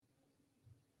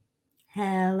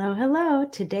Hello, hello.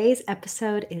 Today's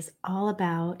episode is all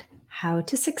about how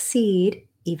to succeed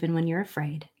even when you're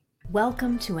afraid.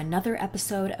 Welcome to another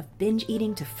episode of Binge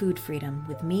Eating to Food Freedom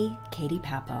with me, Katie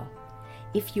Papo.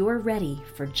 If you're ready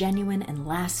for genuine and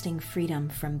lasting freedom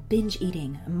from binge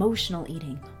eating, emotional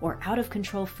eating, or out of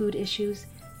control food issues,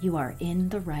 you are in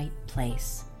the right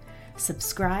place.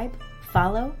 Subscribe,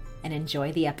 follow, and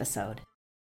enjoy the episode.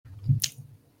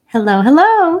 Hello,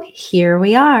 hello. Here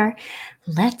we are.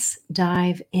 Let's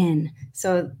dive in.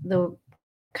 So, the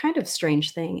kind of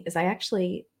strange thing is I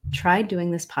actually tried doing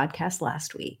this podcast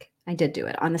last week. I did do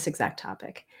it on this exact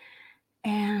topic.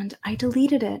 And I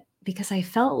deleted it because I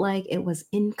felt like it was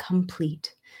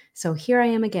incomplete. So here I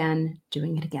am again,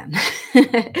 doing it again.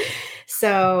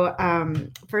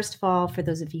 First of all, for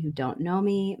those of you who don't know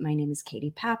me, my name is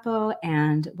Katie Papo.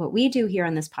 And what we do here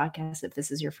on this podcast, if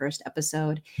this is your first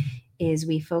episode, is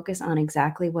we focus on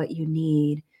exactly what you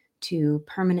need to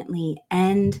permanently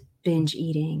end binge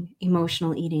eating,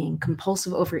 emotional eating,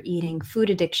 compulsive overeating,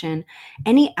 food addiction,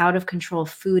 any out of control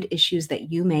food issues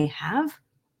that you may have.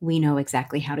 We know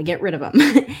exactly how to get rid of them.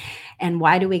 And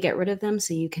why do we get rid of them?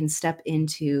 So you can step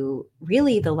into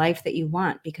really the life that you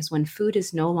want. Because when food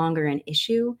is no longer an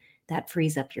issue, that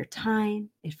frees up your time,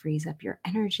 it frees up your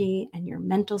energy and your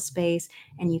mental space,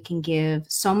 and you can give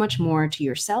so much more to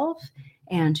yourself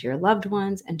and to your loved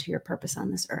ones and to your purpose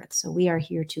on this earth. So we are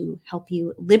here to help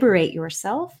you liberate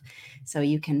yourself so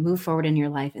you can move forward in your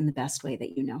life in the best way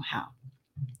that you know how.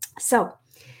 So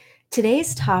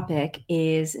today's topic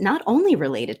is not only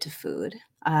related to food,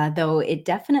 though it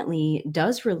definitely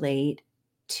does relate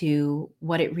to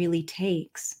what it really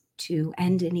takes to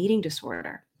end an eating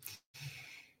disorder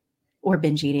or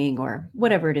binge eating or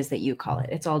whatever it is that you call it.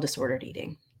 It's all disordered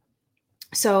eating.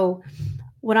 So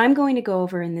what I'm going to go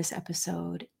over in this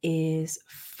episode is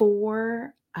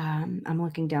I'm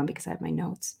looking down because I have my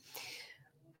notes,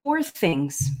 4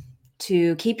 things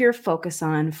to keep your focus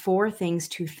on, 4 things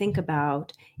to think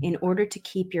about in order to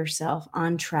keep yourself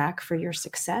on track for your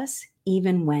success,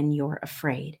 even when you're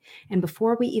afraid. And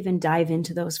before we even dive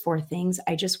into those 4 things,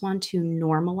 I just want to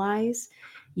normalize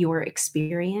your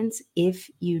experience. If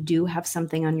you do have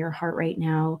something on your heart right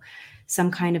now,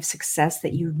 some kind of success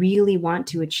that you really want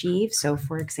to achieve. So,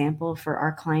 for example, for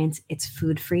our clients, it's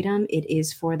food freedom. It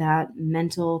is for that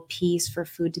mental peace, for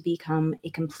food to become a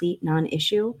complete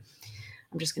non-issue.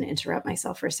 I'm just going to interrupt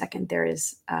myself for a second. There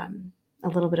is a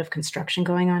little bit of construction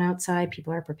going on outside.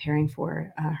 People are preparing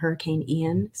for Hurricane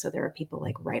Ian. So there are people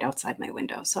like right outside my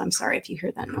window. So I'm sorry if you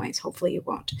hear that noise. Hopefully you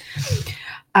won't.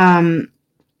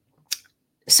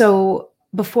 So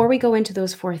before we go into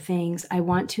those 4 things, I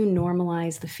want to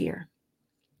normalize the fear.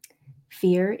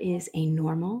 Fear is a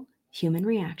normal human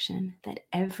reaction that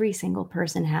every single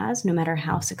person has, no matter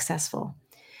how successful.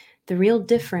 The real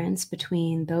difference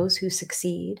between those who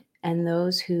succeed and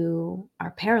those who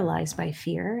are paralyzed by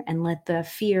fear and let the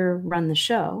fear run the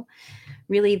show,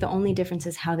 really the only difference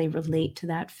is how they relate to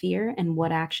that fear and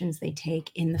what actions they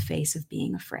take in the face of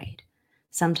being afraid.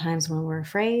 Sometimes when we're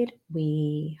afraid,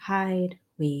 we hide,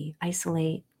 we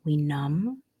isolate, we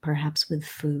numb, perhaps with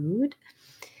food.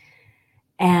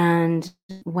 And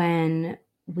when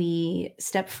we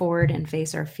step forward and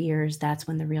face our fears, that's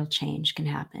when the real change can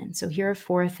happen. So here are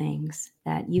 4 things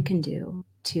that you can do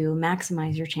to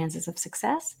maximize your chances of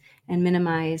success and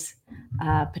minimize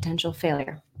potential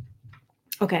failure.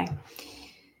 Okay.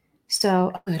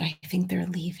 So good. I think they're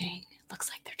leaving. It looks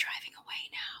like they're driving away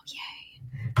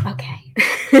now.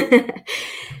 Yay. Okay.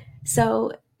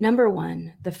 So number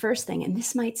 1, the first thing, and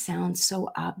this might sound so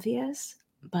obvious,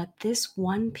 but this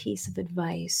one piece of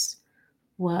advice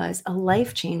was a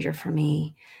life changer for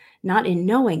me, not in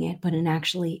knowing it, but in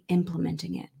actually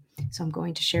implementing it. So I'm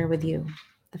going to share with you.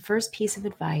 The first piece of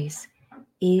advice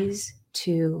is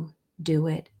to do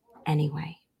it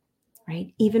anyway,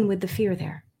 right? Even with the fear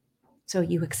there. So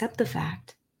you accept the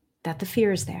fact that the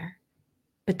fear is there,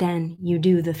 but then you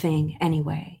do the thing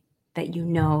anyway that you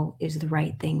know is the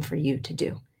right thing for you to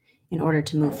do in order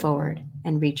to move forward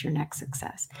and reach your next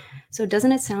success. So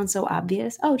doesn't it sound so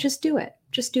obvious? Oh, just do it.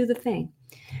 Just do the thing.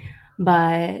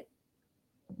 But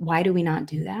why do we not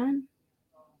do that?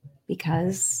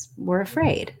 Because we're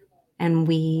afraid. And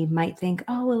we might think,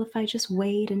 oh, well, if I just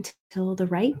wait until the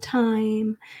right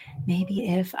time, maybe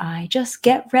if I just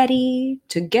get ready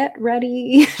to get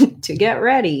ready to get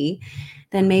ready,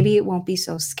 then maybe it won't be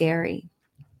so scary.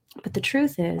 But the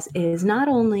truth is not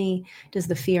only does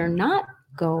the fear not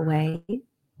go away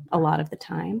a lot of the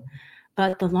time,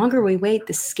 but the longer we wait,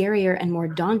 the scarier and more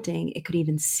daunting it could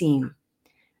even seem.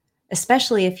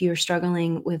 Especially if you're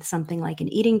struggling with something like an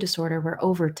eating disorder, where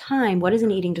over time, what does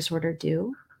an eating disorder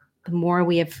do? The more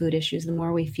we have food issues, the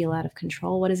more we feel out of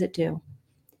control, what does it do?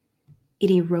 It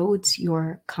erodes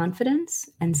your confidence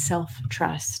and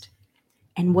self-trust.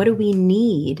 And what do we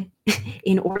need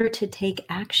in order to take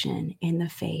action in the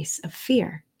face of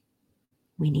fear?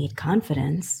 We need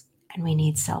confidence and we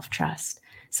need self-trust.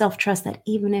 Self-trust that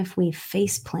even if we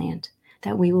face plant,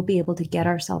 that we will be able to get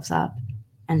ourselves up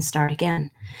and start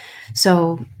again.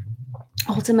 So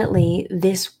ultimately,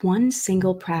 this one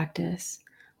single practice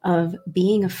of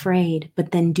being afraid,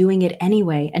 but then doing it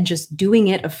anyway and just doing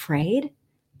it afraid,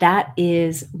 that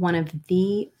is one of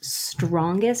the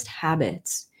strongest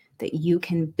habits that you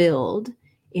can build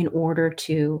in order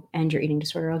to end your eating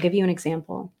disorder. I'll give you an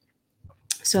example.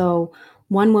 So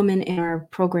one woman in our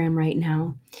program right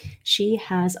now, she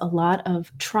has a lot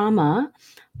of trauma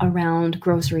around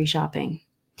grocery shopping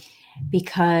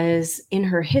because in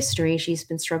her history, she's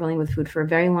been struggling with food for a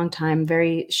very long time,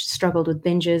 she struggled with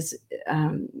binges.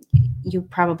 You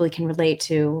probably can relate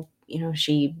to,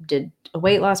 she did a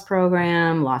weight loss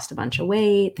program, lost a bunch of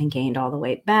weight, then gained all the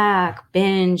weight back,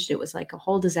 binged. It was like a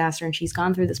whole disaster. And she's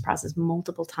gone through this process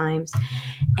multiple times.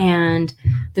 And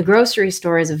the grocery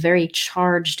store is a very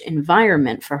charged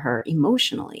environment for her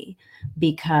emotionally,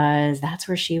 because that's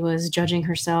where she was judging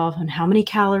herself on how many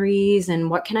calories and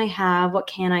what can I have, what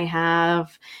can I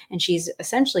have. And she's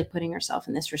essentially putting herself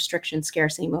in this restriction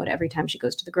scarcity mode every time she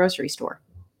goes to the grocery store.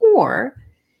 Or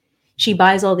she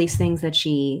buys all these things that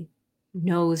she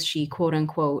knows she quote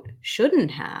unquote shouldn't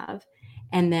have,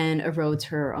 and then erodes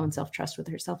her own self-trust with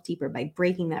herself deeper by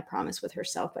breaking that promise with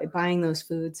herself, by buying those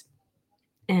foods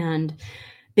and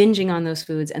binging on those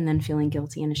foods and then feeling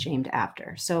guilty and ashamed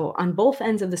after. So on both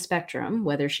ends of the spectrum,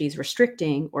 whether she's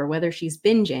restricting or whether she's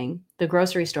binging, the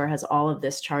grocery store has all of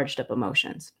this charged up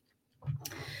emotions.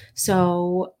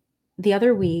 So the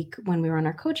other week when we were on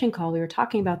our coaching call, we were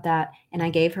talking about that, and I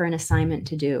gave her an assignment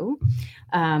to do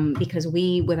because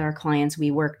with our clients, we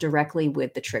work directly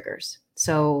with the triggers.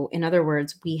 So in other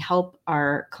words, we help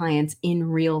our clients in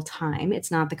real time. It's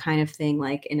not the kind of thing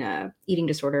like in a eating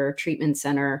disorder treatment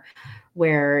center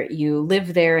where you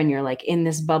live there and you're like in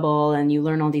this bubble and you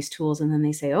learn all these tools and then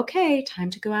they say, okay,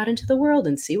 time to go out into the world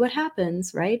and see what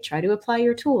happens, right? Try to apply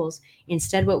your tools.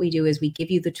 Instead, what we do is we give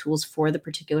you the tools for the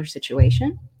particular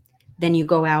situation. Then you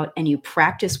go out and you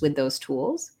practice with those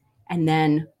tools, and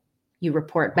then you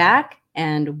report back,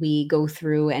 and we go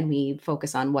through and we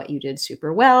focus on what you did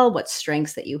super well, what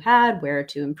strengths that you had, where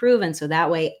to improve. And so that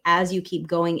way, as you keep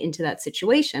going into that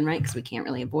situation, right, because we can't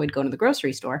really avoid going to the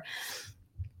grocery store,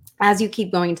 as you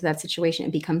keep going into that situation,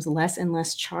 it becomes less and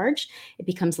less charged. It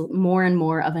becomes more and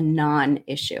more of a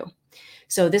non-issue.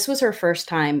 So this was her first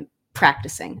time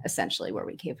practicing, essentially, where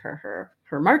we gave her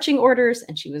marching orders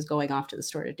and she was going off to the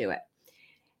store to do it.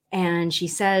 And she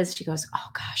goes, oh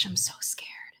gosh, I'm so scared.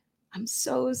 I'm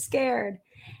so scared.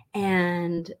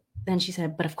 And then she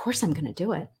said, but of course I'm going to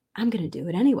do it. I'm going to do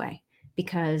it anyway,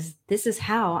 because this is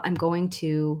how I'm going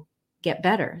to get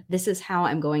better. This is how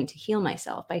I'm going to heal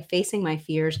myself, by facing my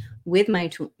fears with my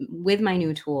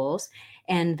new tools,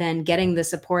 and then getting the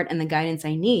support and the guidance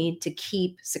I need to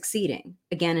keep succeeding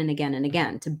again and again and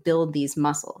again, to build these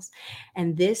muscles.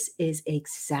 And this is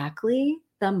exactly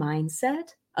the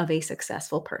mindset of a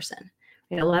successful person.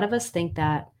 A lot of us think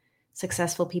that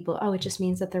successful people, it just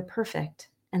means that they're perfect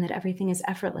and that everything is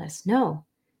effortless. No,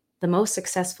 the most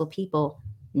successful people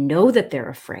know that they're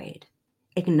afraid,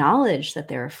 acknowledge that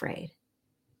they're afraid,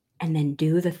 and then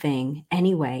do the thing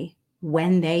anyway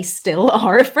when they still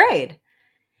are afraid.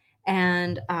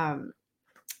 And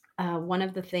one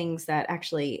of the things that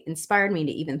actually inspired me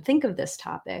to even think of this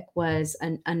topic was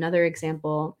another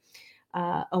example.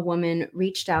 A woman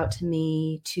reached out to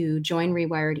me to join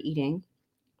Rewired Eating.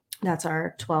 That's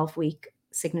our 12-week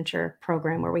signature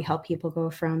program where we help people go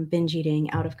from binge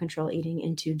eating, out of control eating,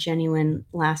 into genuine,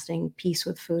 lasting peace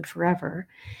with food forever.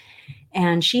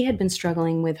 And she had been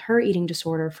struggling with her eating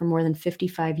disorder for more than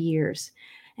 55 years.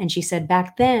 And she said,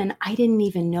 back then, I didn't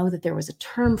even know that there was a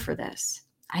term for this.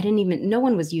 No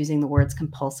one was using the words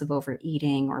compulsive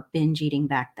overeating or binge eating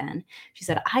back then. She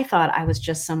said, I thought I was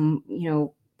just some,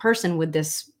 person with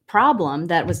this problem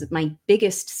that was my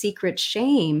biggest secret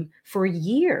shame for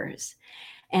years.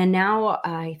 And now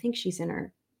I think she's in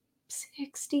her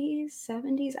 60s,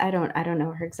 70s. I don't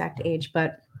know her exact age,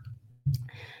 but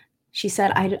she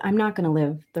said, I'm not going to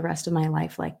live the rest of my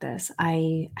life like this.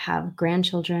 I have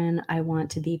grandchildren I want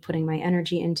to be putting my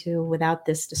energy into without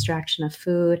this distraction of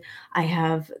food. I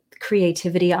have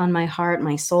creativity on my heart.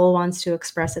 My soul wants to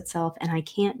express itself, and I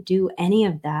can't do any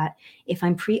of that if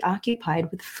I'm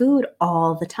preoccupied with food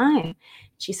all the time.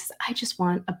 She says, I just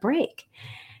want a break.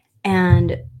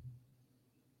 And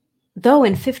though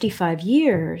in 55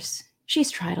 years, she's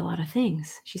tried a lot of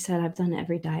things. She said, I've done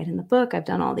every diet in the book. I've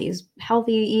done all these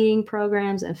healthy eating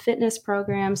programs and fitness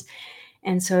programs.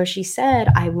 And so she said,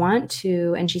 I want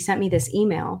to, and she sent me this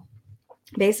email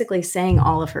basically saying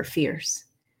all of her fears.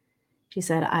 She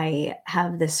said, I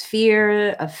have this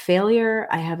fear of failure.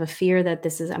 I have a fear that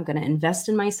I'm going to invest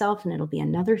in myself and it'll be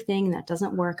another thing that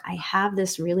doesn't work. I have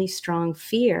this really strong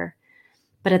fear,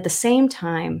 but at the same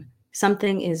time,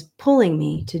 something is pulling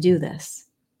me to do this.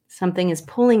 Something is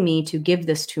pulling me to give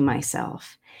this to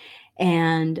myself.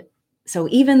 And so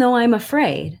even though I'm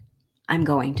afraid, I'm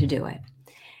going to do it.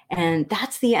 And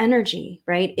that's the energy,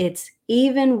 right? It's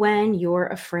even when you're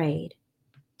afraid,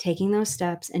 taking those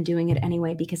steps and doing it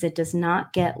anyway, because it does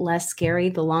not get less scary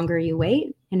the longer you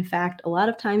wait. In fact, a lot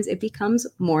of times it becomes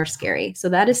more scary. So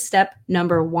that is step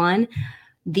number one,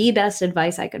 the best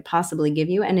advice I could possibly give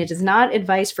you. And it is not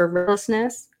advice for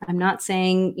recklessness. I'm not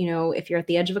saying, if you're at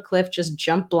the edge of a cliff, just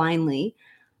jump blindly.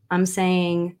 I'm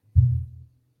saying,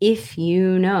 if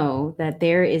you know that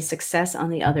there is success on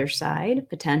the other side,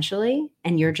 potentially,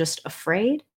 and you're just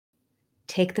afraid,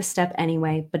 take the step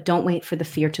anyway, but don't wait for the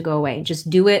fear to go away.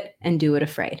 Just do it and do it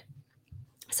afraid.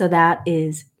 So that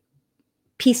is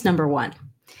piece number one.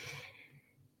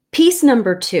 Piece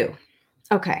number two.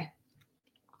 Okay.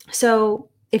 So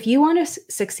if you want to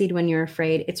succeed when you're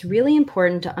afraid, it's really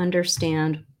important to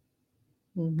understand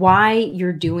why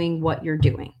you're doing what you're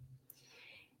doing.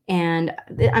 And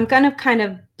I'm going to kind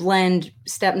of blend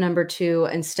step number two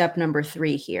and step number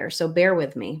three here. So bear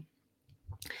with me,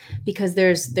 because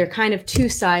they're kind of two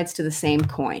sides to the same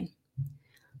coin.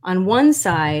 On one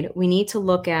side, we need to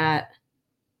look at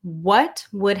what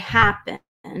would happen,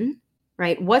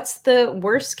 right? What's the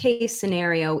worst case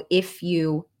scenario if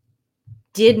you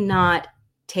did not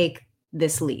take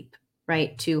this leap,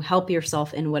 right? To help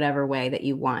yourself in whatever way that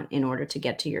you want in order to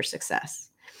get to your success.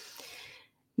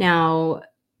 Now,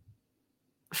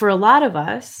 for a lot of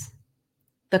us,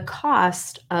 the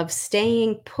cost of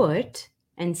staying put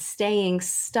and staying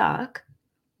stuck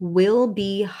will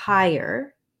be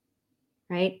higher,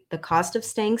 right? The cost of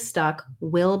staying stuck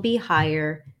will be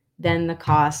higher than the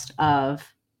cost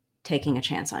of taking a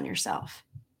chance on yourself,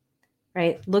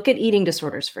 right? Look at eating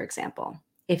disorders, for example.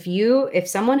 If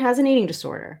someone has an eating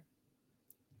disorder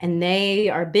and they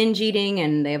are binge eating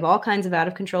and they have all kinds of out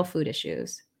of control food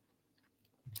issues,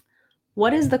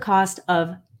 what is the cost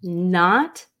of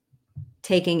not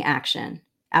taking action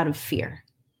out of fear?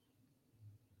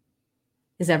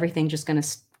 Is everything just going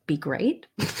to be great?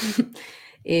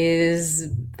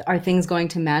 Are things going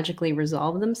to magically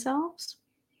resolve themselves?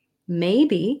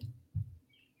 Maybe,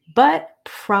 but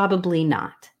probably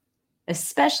not.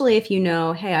 Especially if you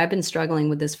know, hey, I've been struggling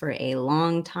with this for a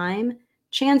long time.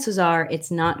 Chances are it's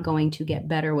not going to get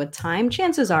better with time.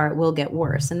 Chances are it will get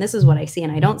worse. And this is what I see.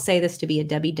 And I don't say this to be a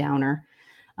Debbie Downer.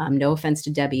 No offense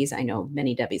to Debbies. I know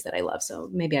many Debbies that I love, so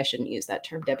maybe I shouldn't use that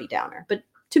term, Debbie Downer. But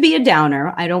to be a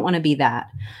downer, I don't want to be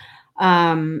that.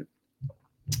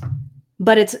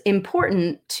 But it's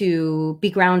important to be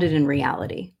grounded in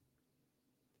reality.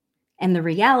 And the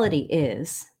reality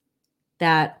is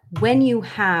that when you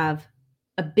have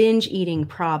a binge eating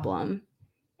problem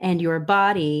and your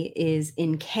body is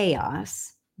in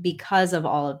chaos because of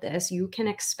all of this, you can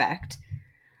expect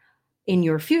in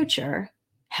your future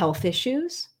health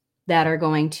issues that are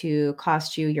going to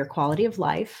cost you your quality of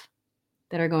life,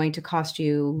 that are going to cost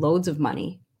you loads of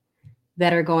money,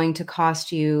 that are going to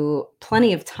cost you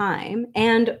plenty of time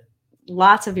and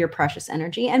lots of your precious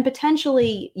energy, and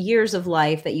potentially years of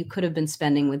life that you could have been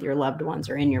spending with your loved ones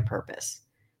or in your purpose.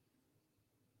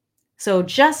 So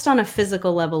just on a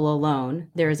physical level alone,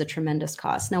 there is a tremendous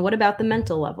cost. Now, what about the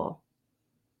mental level?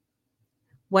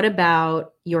 What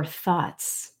about your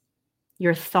thoughts,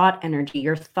 your thought energy,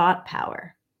 your thought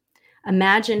power?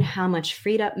 Imagine how much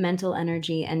freed up mental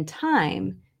energy and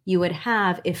time you would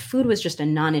have if food was just a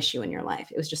non-issue in your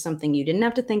life. It was just something you didn't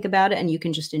have to think about it, and you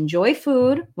can just enjoy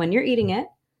food when you're eating it.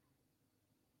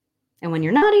 And when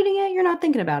you're not eating it, you're not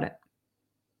thinking about it.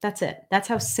 That's it. That's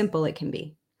how simple it can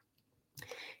be.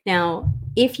 Now,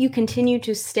 if you continue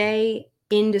to stay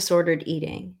in disordered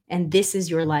eating, and this is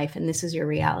your life and this is your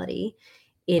reality,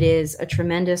 it is a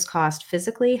tremendous cost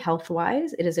physically,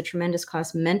 health-wise. It is a tremendous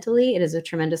cost mentally. It is a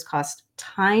tremendous cost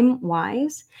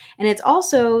time-wise. And it's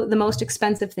also the most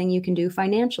expensive thing you can do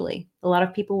financially. A lot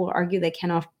of people will argue they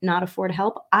cannot not afford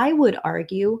help. I would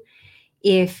argue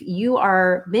if you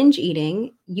are binge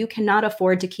eating, you cannot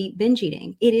afford to keep binge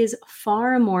eating. It is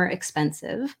far more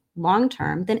expensive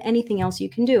long-term than anything else you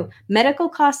can do. Medical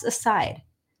costs aside,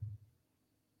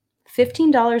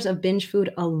 $15 of binge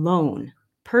food alone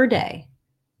per day,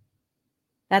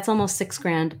 that's almost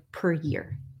 $6,000 per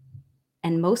year.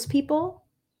 And most people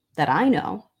that I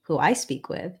know, who I speak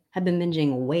with, have been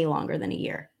binging way longer than a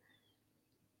year.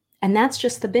 And that's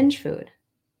just the binge food.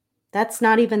 That's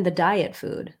not even the diet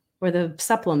food or the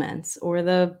supplements or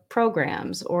the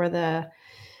programs or the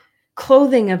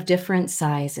clothing of different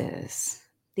sizes,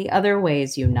 the other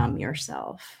ways you numb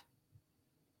yourself.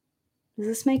 Does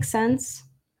this make sense?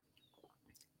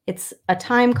 It's a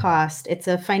time cost, it's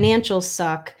a financial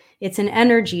suck, it's an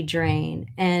energy drain,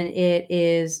 and it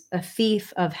is a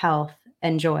thief of health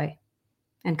and joy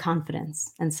and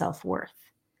confidence and self-worth.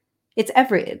 It's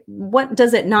what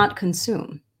does it not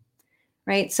consume?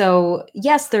 Right? So,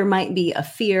 yes, there might be a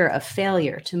fear of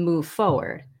failure to move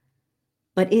forward,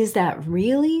 but is that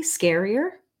really scarier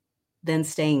than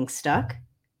staying stuck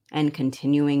and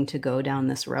continuing to go down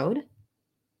this road?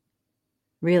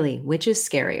 Really, which is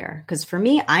scarier? Because for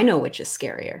me, I know which is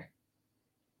scarier.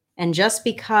 And just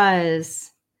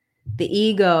because the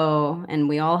ego, and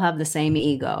we all have the same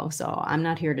ego, so I'm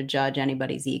not here to judge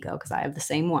anybody's ego because I have the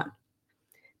same one.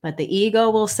 But the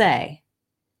ego will say,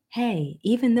 hey,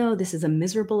 even though this is a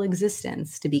miserable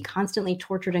existence to be constantly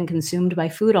tortured and consumed by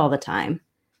food all the time,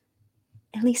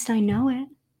 at least I know it.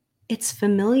 It's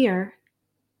familiar.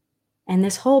 And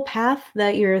this whole path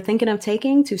that you're thinking of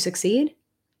taking to succeed,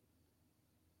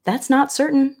 that's not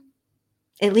certain.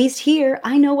 At least here,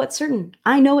 I know what's certain.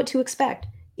 I know what to expect.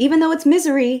 Even though it's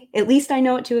misery, at least I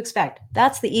know what to expect.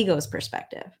 That's the ego's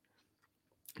perspective.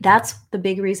 That's the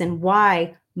big reason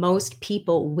why most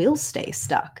people will stay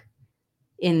stuck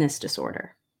in this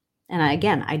disorder. And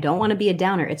again, I don't want to be a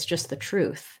downer. It's just the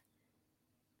truth.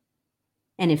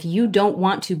 And if you don't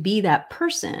want to be that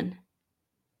person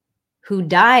who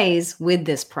dies with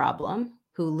this problem,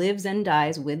 who lives and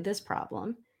dies with this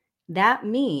problem, that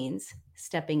means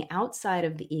stepping outside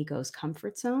of the ego's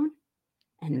comfort zone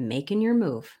and making your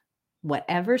move,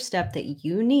 whatever step that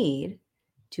you need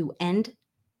to end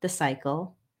the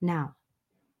cycle now.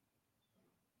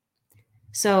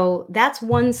 So that's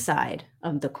one side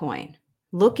of the coin,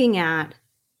 looking at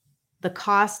the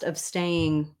cost of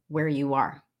staying where you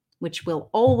are, which will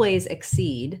always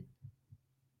exceed,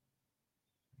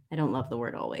 I don't love the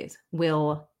word always,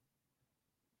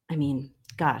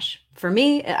 gosh, for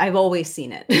me, I've always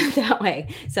seen it that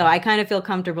way. So I kind of feel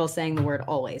comfortable saying the word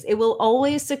always. It will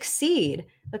always succeed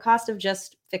the cost of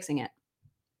just fixing it.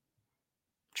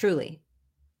 Truly.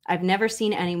 I've never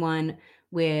seen anyone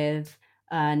with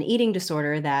an eating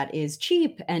disorder that is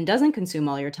cheap and doesn't consume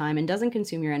all your time and doesn't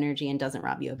consume your energy and doesn't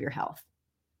rob you of your health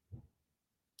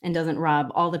and doesn't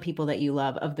rob all the people that you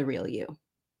love of the real you.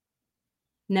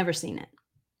 Never seen it.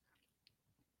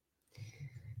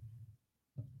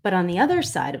 But on the other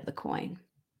side of the coin,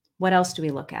 what else do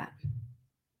we look at?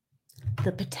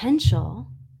 The potential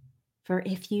for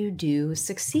if you do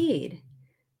succeed.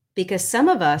 Because some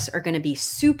of us are going to be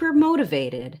super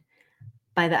motivated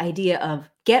by the idea of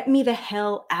get me the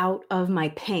hell out of my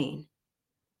pain,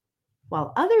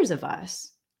 while others of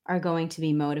us are going to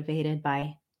be motivated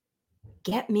by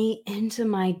get me into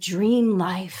my dream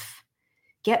life,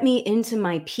 get me into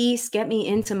my peace, get me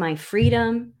into my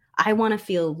freedom. I want to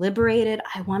feel liberated.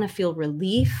 I want to feel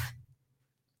relief.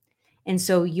 And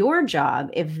so your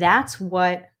job, if that's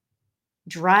what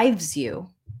drives you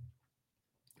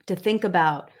to think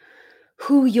about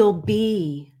who you'll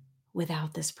be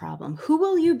without this problem, who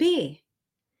will you be?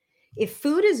 If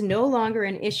food is no longer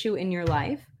an issue in your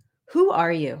life, who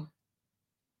are you?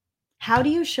 How do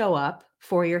you show up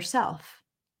for yourself?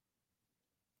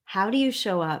 How do you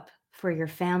show up for your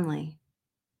family?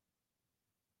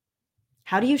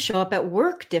 How do you show up at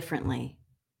work differently?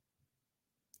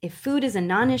 If food is a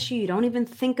non-issue, you don't even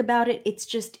think about it. It's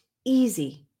just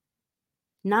easy.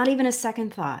 Not even a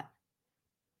second thought.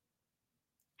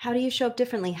 How do you show up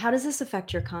differently? How does this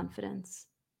affect your confidence?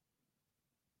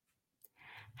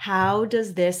 How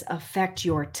does this affect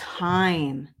your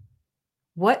time?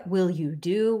 What will you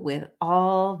do with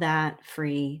all that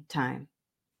free time?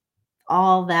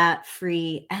 All that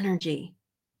free energy?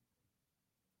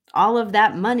 All of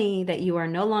that money that you are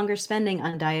no longer spending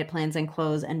on diet plans and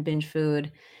clothes and binge food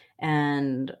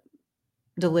and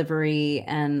delivery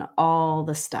and all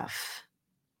the stuff.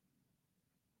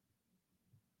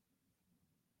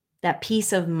 That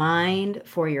peace of mind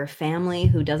for your family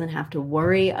who doesn't have to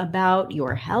worry about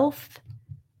your health.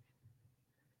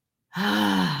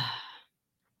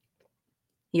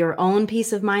 Your own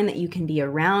peace of mind that you can be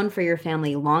around for your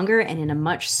family longer and in a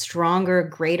much stronger,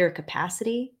 greater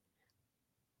capacity.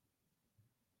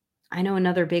 I know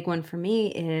another big one for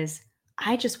me is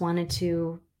I just wanted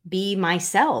to be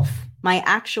myself, my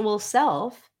actual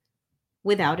self,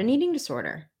 without an eating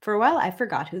disorder. For a while, I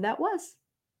forgot who that was.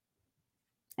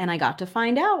 And I got to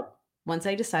find out once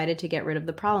I decided to get rid of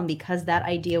the problem, because that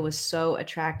idea was so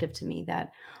attractive to me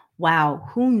that, wow,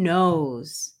 who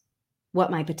knows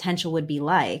what my potential would be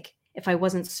like if I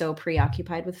wasn't so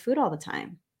preoccupied with food all the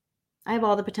time. I have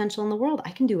all the potential in the world.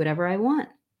 I can do whatever I want.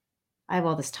 I have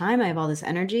all this time. I have all this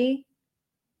energy.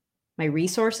 My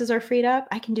resources are freed up.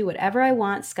 I can do whatever I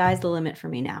want. Sky's the limit for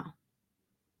me now.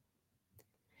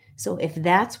 So if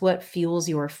that's what fuels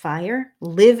your fire,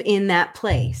 live in that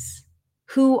place.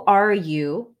 Who are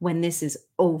you when this is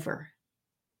over?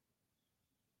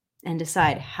 And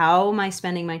decide, how am I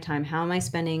spending my time? How am I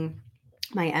spending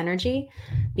my energy?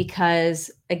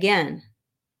 Because again,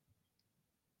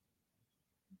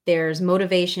 there's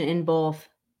motivation in both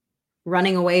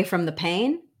running away from the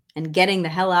pain and getting the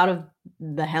hell out of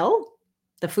the hell,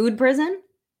 the food prison.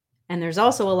 And there's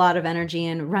also a lot of energy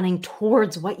in running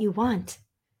towards what you want.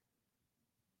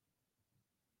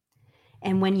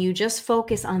 And when you just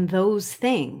focus on those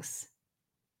things,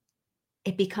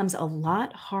 it becomes a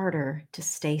lot harder to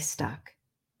stay stuck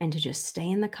and to just stay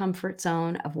in the comfort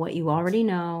zone of what you already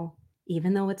know,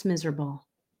 even though it's miserable.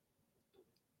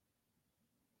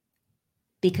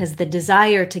 Because the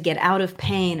desire to get out of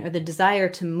pain, or the desire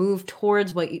to move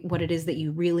towards what it is that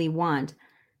you really want,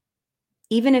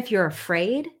 even if you're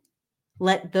afraid,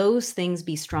 let those things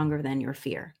be stronger than your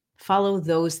fear. Follow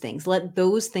those things. Let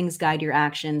those things guide your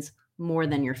actions more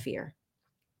than your fear.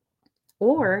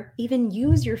 Or even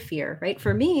use your fear, right?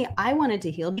 For me, I wanted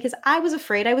to heal because I was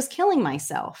afraid I was killing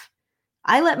myself.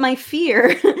 I let my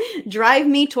fear drive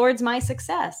me towards my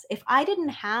success. If I didn't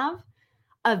have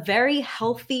a very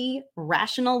healthy,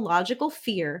 rational, logical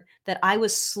fear that I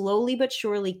was slowly but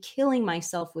surely killing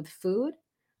myself with food,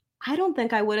 I don't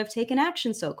think I would have taken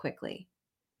action so quickly.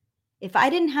 If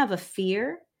I didn't have a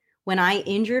fear when I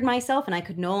injured myself and I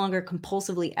could no longer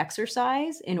compulsively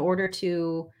exercise in order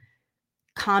to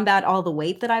combat all the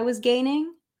weight that I was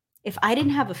gaining, if I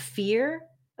didn't have a fear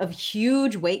of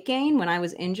huge weight gain when I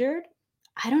was injured,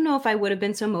 I don't know if I would have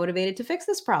been so motivated to fix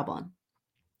this problem.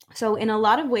 So, in a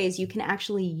lot of ways, you can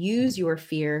actually use your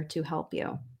fear to help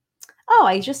you. Oh,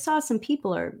 I just saw some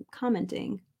people are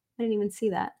commenting. I didn't even see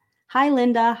that. Hi,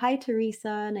 Linda. Hi,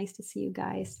 Teresa. Nice to see you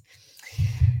guys.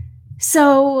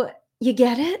 So, you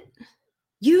get it?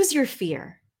 Use your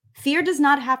fear. Fear does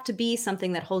not have to be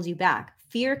something that holds you back.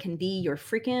 Fear can be your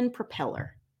freaking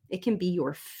propeller, it can be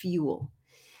your fuel.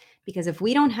 Because if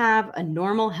we don't have a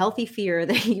normal, healthy fear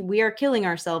that we are killing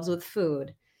ourselves with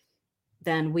food,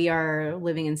 then we are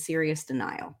living in serious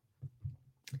denial.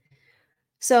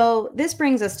 So this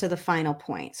brings us to the final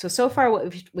point. So far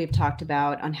what we've talked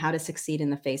about on how to succeed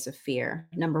in the face of fear.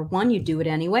 Number one, you do it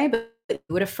anyway, but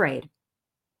do it afraid.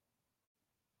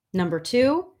 Number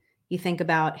two, you think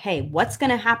about, hey, what's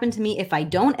going to happen to me if I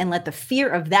don't? And let the fear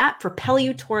of that propel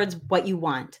you towards what you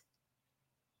want.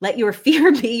 Let your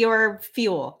fear be your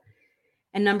fuel.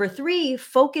 And number three,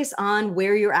 focus on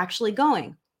where you're actually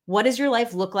going. What does your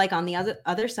life look like on the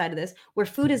other side of this, where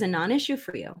food is a non-issue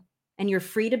for you and you're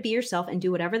free to be yourself and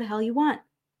do whatever the hell you want?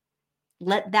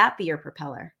 Let that be your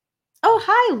propeller. Oh,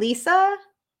 hi, Lisa.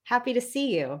 Happy to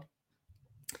see you.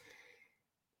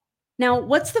 Now,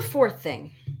 what's the fourth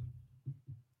thing?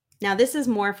 Now, this is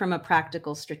more from a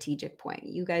practical, strategic point.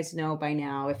 You guys know by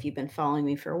now, if you've been following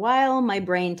me for a while, my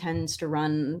brain tends to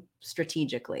run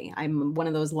strategically. I'm one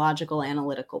of those logical,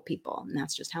 analytical people, and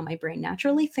that's just how my brain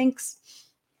naturally thinks,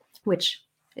 which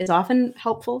is often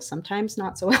helpful, sometimes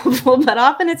not so helpful, but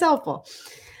often it's helpful.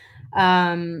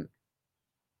 The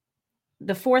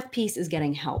fourth piece is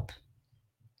getting help.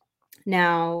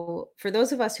 Now, for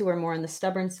those of us who are more on the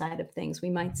stubborn side of things, we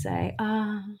might say,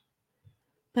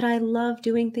 but I love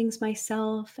doing things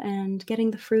myself and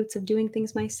getting the fruits of doing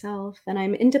things myself, and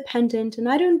I'm independent and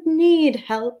I don't need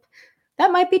help.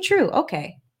 That might be true.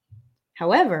 Okay.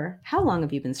 However, how long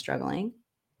have you been struggling?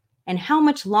 And how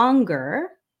much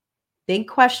longer, big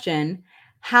question,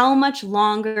 how much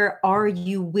longer are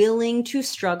you willing to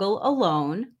struggle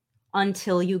alone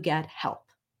until you get help?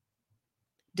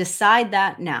 Decide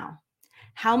that now.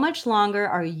 How much longer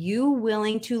are you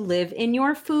willing to live in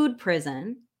your food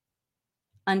prison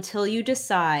until you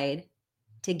decide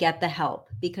to get the help?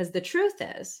 Because the truth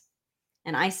is,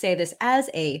 and I say this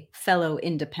as a fellow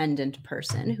independent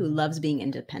person who loves being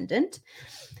independent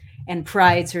and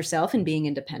prides herself in being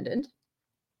independent,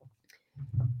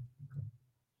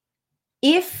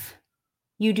 if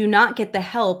you do not get the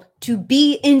help to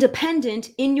be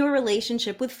independent in your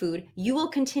relationship with food, you will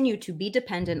continue to be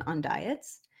dependent on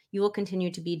diets. You will continue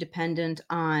to be dependent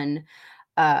on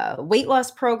weight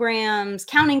loss programs,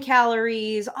 counting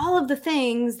calories, all of the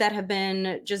things that have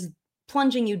been just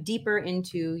plunging you deeper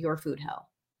into your food hell.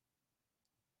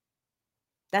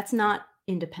 That's not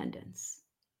independence.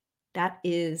 That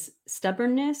is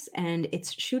stubbornness, and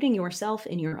it's shooting yourself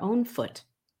in your own foot.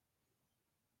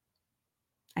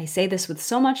 I say this with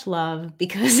so much love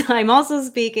because I'm also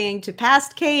speaking to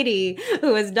past Katie,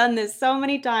 who has done this so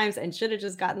many times and should have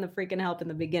just gotten the freaking help in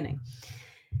the beginning.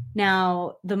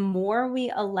 Now, the more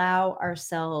we allow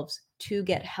ourselves to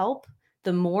get help,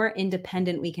 the more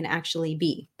independent we can actually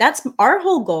be. That's our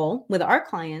whole goal with our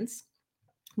clients.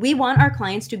 We want our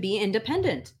clients to be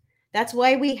independent. That's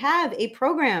why we have a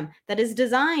program that is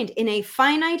designed in a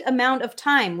finite amount of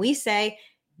time. We say,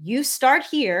 you start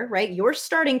here, right? Your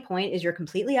starting point is you're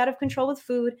completely out of control with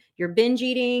food, you're binge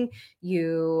eating,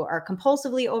 you are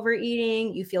compulsively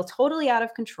overeating, you feel totally out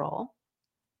of control.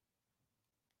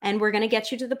 And we're going to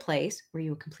get you to the place where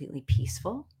you're completely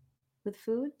peaceful with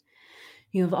food.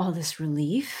 You have all this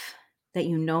relief that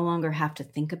you no longer have to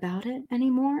think about it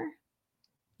anymore.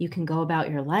 You can go about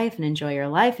your life and enjoy your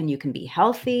life, and you can be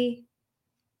healthy,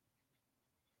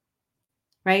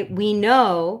 right? We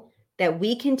know that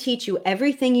we can teach you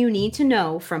everything you need to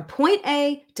know from point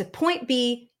A to point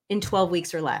B in 12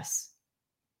 weeks or less.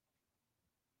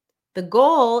 The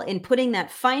goal in putting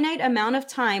that finite amount of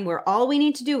time where all we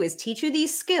need to do is teach you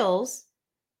these skills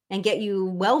and get you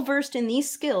well versed in these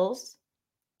skills,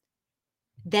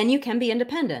 then you can be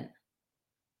independent.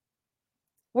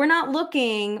 We're not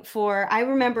looking for, I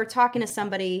remember talking to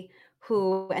somebody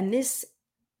who, and this,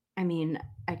 I mean,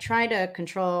 I try to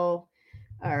control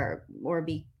or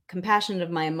be compassionate of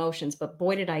my emotions, but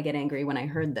boy, did I get angry when I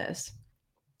heard this.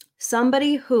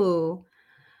 Somebody who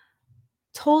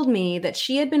told me that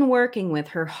she had been working with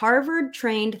her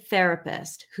Harvard-trained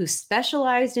therapist who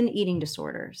specialized in eating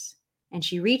disorders, and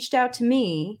she reached out to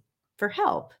me for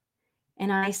help.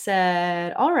 And I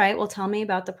said, all right, well, tell me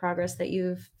about the progress that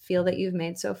you feel that you've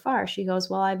made so far. She goes,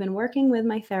 well, I've been working with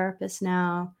my therapist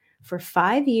now for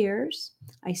 5 years.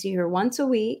 I see her once a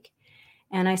week.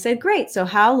 And I said, great. So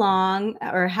how long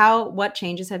or what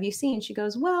changes have you seen? She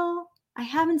goes, well, I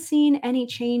haven't seen any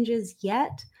changes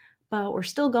yet, but we're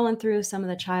still going through some of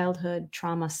the childhood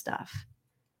trauma stuff.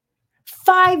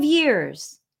 5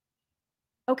 years.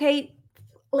 Okay.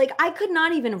 Like I could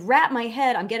not even wrap my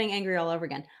head. I'm getting angry all over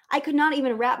again. I could not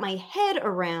even wrap my head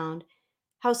around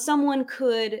how someone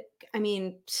could, I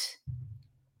mean,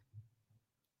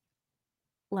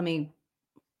 let me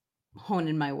hone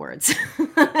in my words.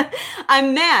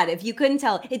 I'm mad if you couldn't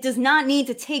tell. It does not need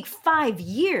to take 5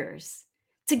 years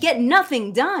to get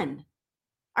nothing done.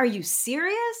 Are you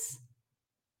serious?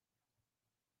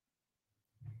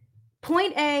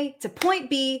 Point A to point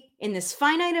B in this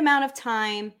finite amount of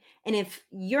time. And if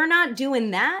you're not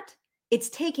doing that, it's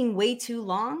taking way too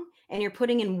long and you're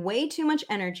putting in way too much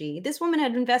energy. This woman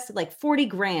had invested like 40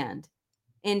 grand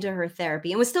into her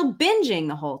therapy and was still binging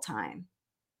the whole time.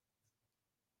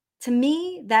 To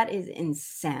me, that is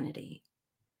insanity.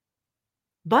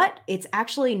 But it's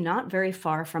actually not very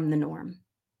far from the norm.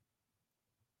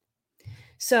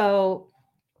 So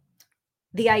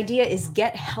the idea is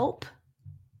get help,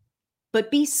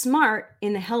 but be smart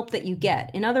in the help that you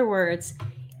get. In other words,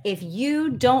 if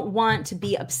you don't want to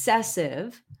be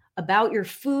obsessive about your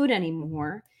food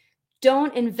anymore,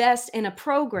 don't invest in a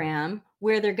program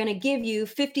where they're going to give you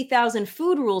 50,000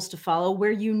 food rules to follow,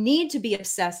 where you need to be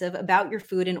obsessive about your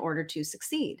food in order to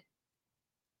succeed.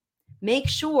 Make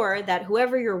sure that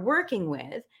whoever you're working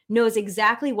with knows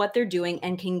exactly what they're doing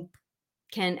and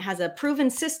has a proven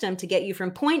system to get you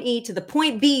from point E to the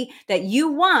point B that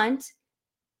you want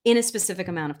in a specific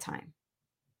amount of time.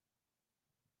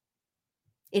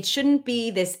 It shouldn't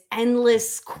be this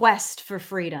endless quest for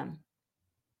freedom.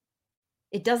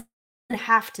 It doesn't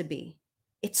have to be.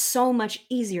 It's so much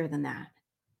easier than that.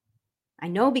 I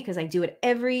know because I do it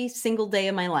every single day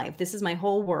of my life. This is my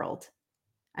whole world.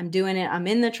 I'm doing it. I'm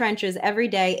in the trenches every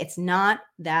day. It's not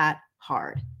that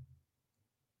hard.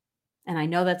 And I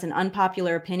know that's an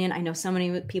unpopular opinion. I know so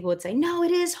many people would say, no,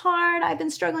 it is hard. I've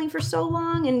been struggling for so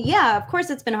long. And yeah, of course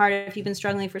it's been hard if you've been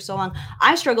struggling for so long.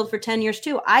 I struggled for 10 years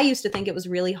too. I used to think it was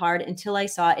really hard until I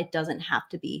saw it doesn't have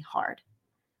to be hard.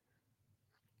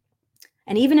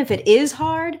 And even if it is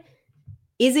hard,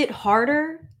 is it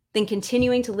harder than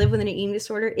continuing to live with an eating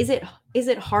disorder? Is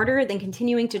it harder than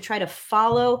continuing to try to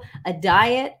follow a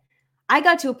diet? I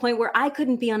got to a point where I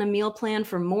couldn't be on a meal plan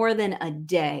for more than a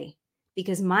day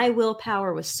because my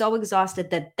willpower was so exhausted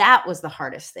that was the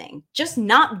hardest thing. Just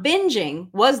not binging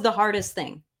was the hardest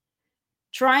thing.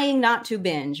 Trying not to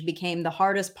binge became the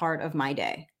hardest part of my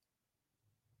day.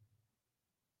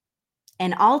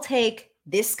 And I'll take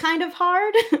this kind of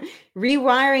hard,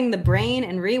 rewiring the brain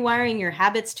and rewiring your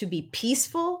habits to be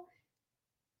peaceful,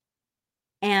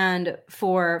 and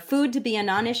for food to be a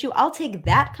non-issue, I'll take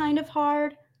that kind of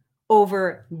hard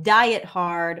over diet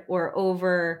hard or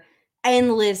over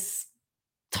endless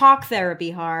talk therapy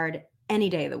hard any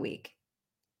day of the week.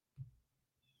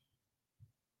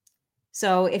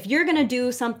 So if you're going to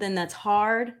do something that's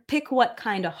hard, pick what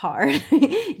kind of hard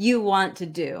you want to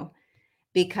do,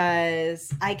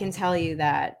 because I can tell you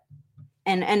that,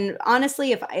 and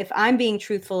honestly, if I'm being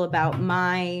truthful about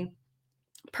my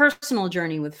personal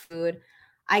journey with food,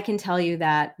 I can tell you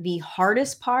that the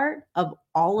hardest part of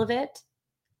all of it,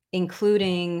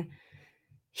 including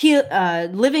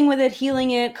living with it,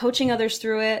 healing it, coaching others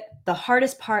through it, the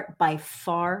hardest part by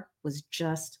far was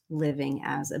just living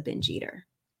as a binge eater.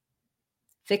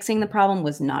 Fixing the problem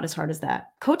was not as hard as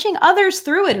that. Coaching others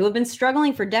through it who have been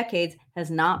struggling for decades has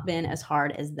not been as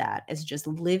hard as that, as just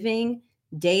living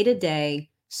day to day,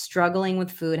 struggling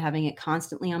with food, having it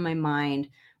constantly on my mind,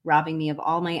 robbing me of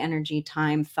all my energy,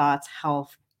 time, thoughts,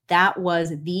 health. That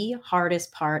was the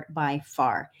hardest part by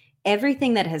far.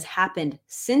 Everything that has happened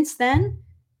since then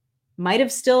might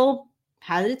have still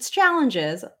had its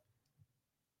challenges.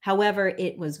 However,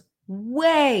 it was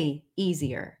way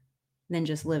easier than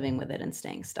just living with it and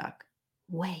staying stuck.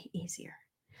 Way easier.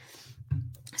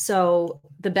 So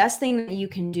the best thing that you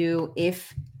can do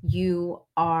if you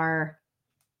are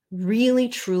really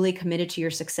truly committed to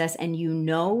your success and you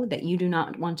know that you do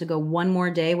not want to go one more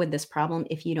day with this problem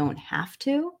if you don't have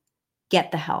to,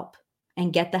 get the help,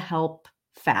 and get the help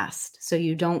fast so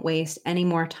you don't waste any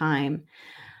more time.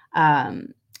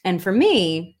 And for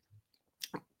me,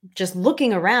 just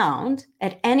looking around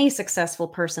at any successful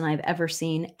person I've ever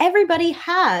seen, everybody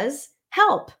has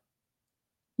help.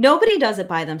 Nobody does it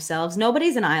by themselves.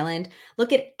 Nobody's an island.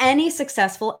 Look at any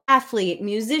successful athlete,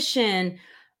 musician,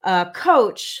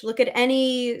 coach. Look at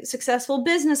any successful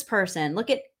business person.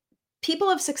 Look at people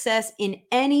of success in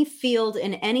any field,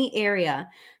 in any area.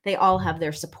 They all have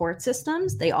their support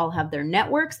systems. They all have their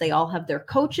networks. They all have their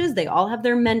coaches. They all have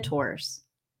their mentors.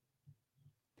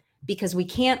 Because we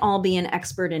can't all be an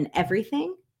expert in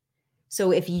everything.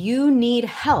 So if you need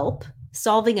help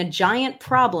solving a giant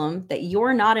problem that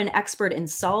you're not an expert in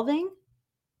solving,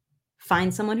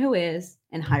 find someone who is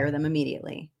and hire them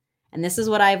immediately. And this is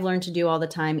what I've learned to do all the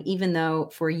time, even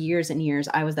though for years and years,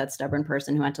 I was that stubborn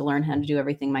person who had to learn how to do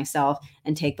everything myself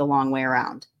and take the long way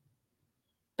around.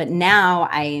 But now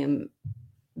I am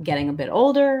getting a bit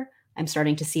older. I'm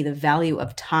starting to see the value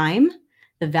of time,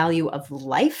 the value of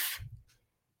life,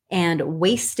 and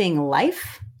wasting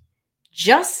life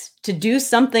just to do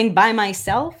something by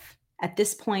myself at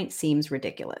this point seems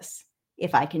ridiculous.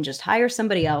 If I can just hire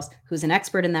somebody else who's an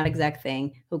expert in that exact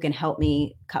thing, who can help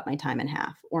me cut my time in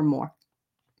half or more.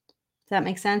 Does that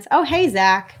make sense? Oh, hey,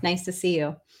 Zach. Nice to see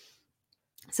you.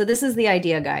 So this is the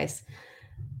idea, guys.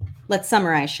 Let's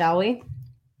summarize, shall we?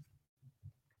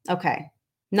 Okay.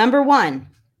 Number 1,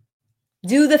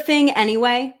 do the thing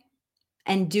anyway,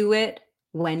 and do it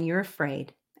when you're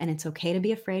afraid. And it's okay to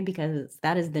be afraid, because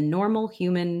that is the normal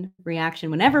human reaction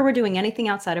whenever we're doing anything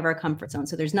outside of our comfort zone.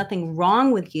 So there's nothing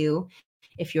wrong with you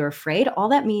if you're afraid. All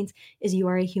that means is you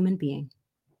are a human being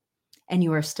and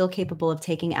you are still capable of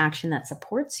taking action that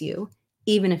supports you,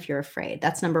 even if you're afraid.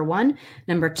 That's number 1.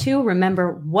 Number 2,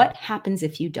 remember what happens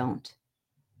if you don't.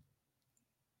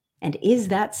 And is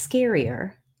that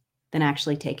scarier than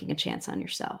actually taking a chance on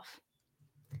yourself?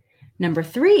 Number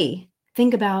 3,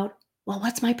 think about, well,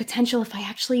 what's my potential if I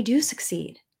actually do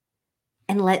succeed?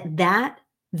 And let that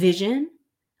vision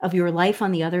of your life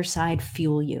on the other side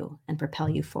fuel you and propel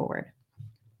you forward.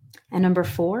 And number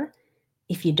 4,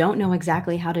 if you don't know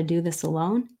exactly how to do this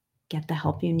alone, get the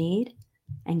help you need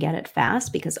and get it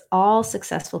fast, because all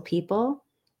successful people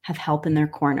have help in their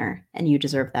corner and you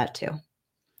deserve that too.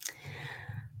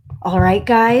 All right,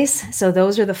 guys. So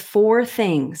those are the 4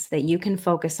 things that you can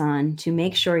focus on to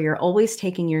make sure you're always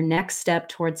taking your next step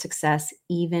towards success,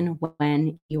 even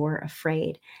when you're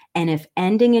afraid. And if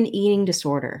ending an eating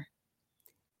disorder,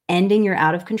 ending your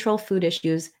out of control food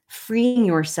issues, freeing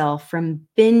yourself from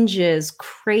binges,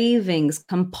 cravings,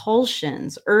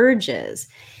 compulsions, urges,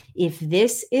 if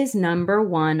this is number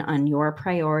 1 on your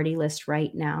priority list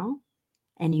right now,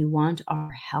 and you want our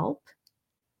help,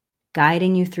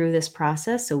 guiding you through this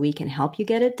process so we can help you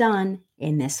get it done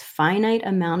in this finite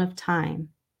amount of time,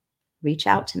 reach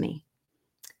out to me.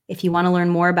 If you want to learn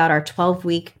more about our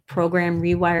 12-week program,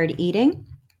 Rewired Eating,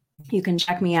 you can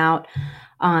check me out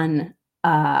on,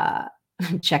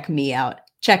 check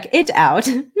it out.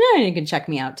 You can check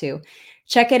me out too.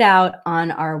 Check it out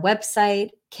on our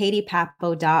website,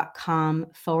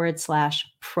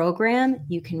 katiepapo.com/program.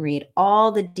 You can read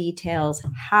all the details,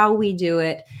 how we do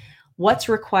it, what's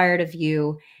required of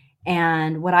you.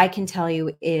 And what I can tell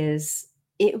you is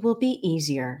it will be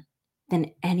easier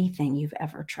than anything you've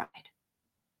ever tried.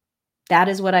 That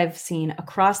is what I've seen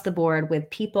across the board with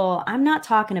people. I'm not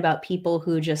talking about people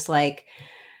who just like,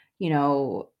 you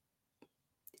know,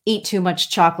 eat too much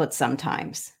chocolate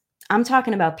sometimes. I'm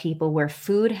talking about people where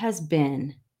food has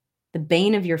been the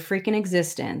bane of your freaking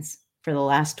existence for the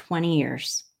last 20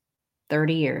 years,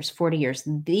 30 years, 40 years.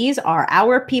 These are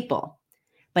our people.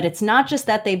 But it's not just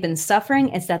that they've been suffering,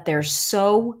 it's that they're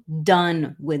so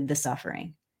done with the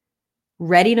suffering.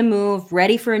 Ready to move,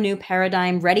 ready for a new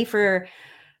paradigm, ready for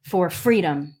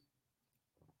freedom.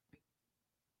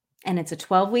 And it's a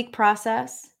 12-week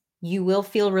process. You will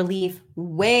feel relief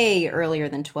way earlier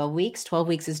than 12 weeks. 12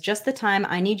 weeks is just the time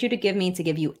I need you to give me to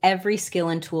give you every skill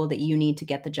and tool that you need to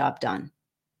get the job done.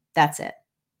 That's it.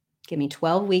 Give me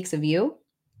 12 weeks of you,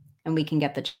 and we can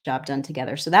get the job done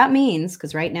together. So that means,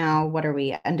 because right now, what are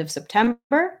we, end of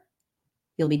September?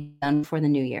 You'll be done before the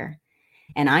new year.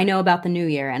 And I know about the new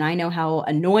year, and I know how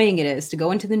annoying it is to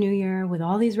go into the new year with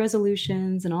all these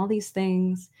resolutions and all these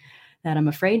things that I'm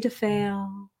afraid to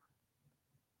fail.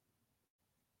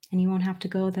 And you won't have to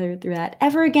go through that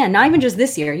ever again. Not even just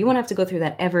this year. You won't have to go through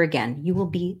that ever again. You will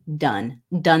be done.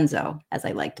 Donezo, as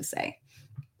I like to say.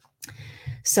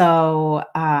 So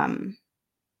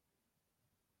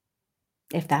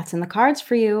if that's in the cards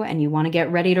for you and you want to get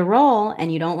ready to roll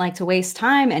and you don't like to waste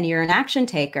time and you're an action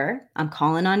taker, I'm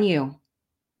calling on you.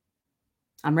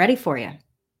 I'm ready for you.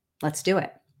 Let's do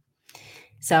it.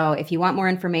 So if you want more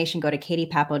information, go to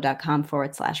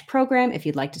katiepapo.com/program. If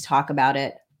you'd like to talk about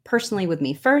it personally with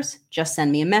me first, just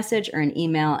send me a message or an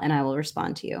email and I will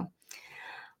respond to you.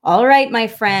 All right, my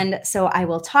friend. So I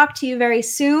will talk to you very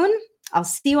soon. I'll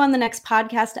see you on the next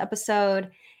podcast episode,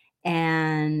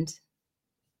 and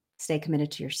stay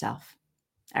committed to yourself.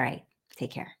 All right,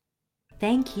 take care.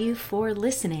 Thank you for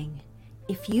listening.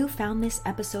 If you found this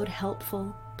episode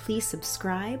helpful, please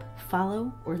subscribe,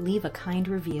 follow, or leave a kind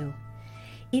review.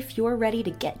 If you're ready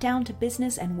to get down to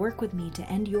business and work with me to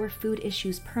end your food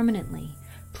issues permanently,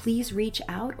 please reach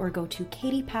out or go to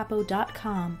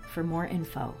katiepapo.com for more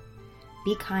info.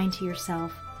 Be kind to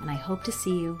yourself, and I hope to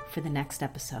see you for the next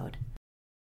episode.